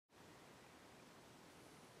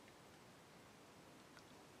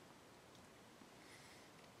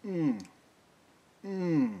Mmm.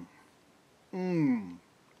 Mmm. Mmm.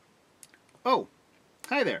 Oh,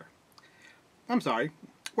 hi there. I'm sorry.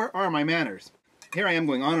 Where are my manners? Here I am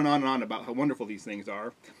going on and on and on about how wonderful these things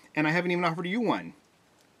are, and I haven't even offered you one.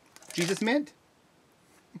 Jesus Mint?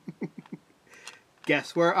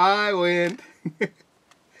 Guess where I went?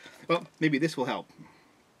 Well, maybe this will help.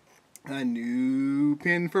 A new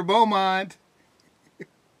pin for Beaumont.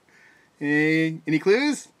 Any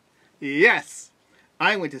clues? Yes!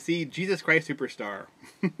 I went to see Jesus Christ Superstar.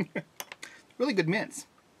 Really good mints.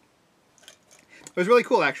 It was really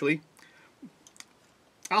cool, actually.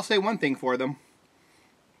 I'll say one thing for them.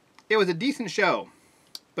 It was a decent show,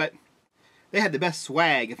 but they had the best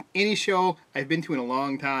swag of any show I've been to in a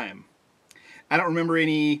long time. I don't remember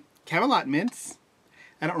any Camelot mints.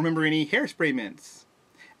 I don't remember any Hairspray mints.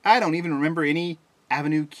 I don't even remember any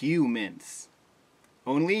Avenue Q mints.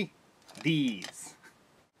 Only these.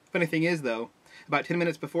 Funny thing is, though, about 10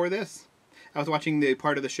 minutes before this, I was watching the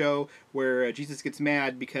part of the show where Jesus gets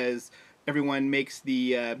mad because everyone makes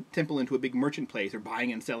the temple into a big merchant place. They're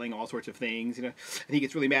buying and selling all sorts of things, you know. And he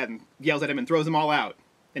gets really mad and yells at him and throws them all out.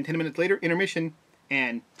 And 10 minutes later, intermission,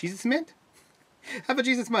 and Jesus mint? Have a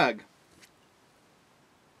Jesus mug.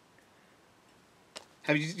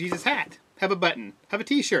 Have a Jesus hat. Have a button. Have a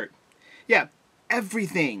t-shirt. Yeah,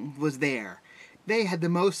 everything was there. They had the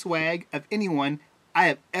most swag of anyone I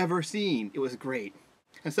have ever seen. It was great.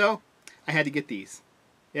 And so, I had to get these.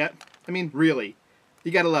 Yeah, I mean, really.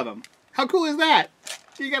 You gotta love them. How cool is that?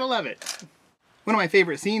 You gotta love it. One of my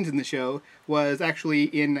favorite scenes in the show was actually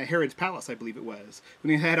in Herod's palace, I believe it was.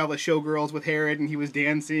 When he had all the showgirls with Herod and he was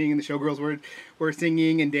dancing and the showgirls were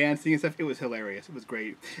singing and dancing and stuff. It was hilarious. It was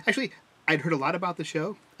great. Actually, I'd heard a lot about the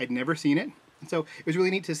show. I'd never seen it. And so it was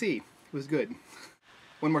really neat to see. It was good.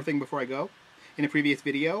 One more thing before I go. In a previous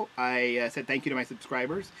video, I said thank you to my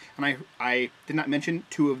subscribers. And I did not mention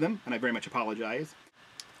two of them, and I very much apologize.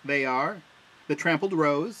 They are The Trampled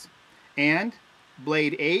Rose and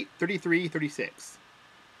Blade 8 3336.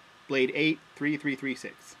 Blade 8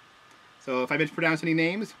 3336. So if I mispronounce any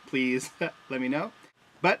names, please let me know.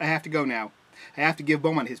 But I have to go now. I have to give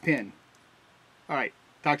Beaumont his pin. Alright,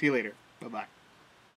 talk to you later. Bye-bye.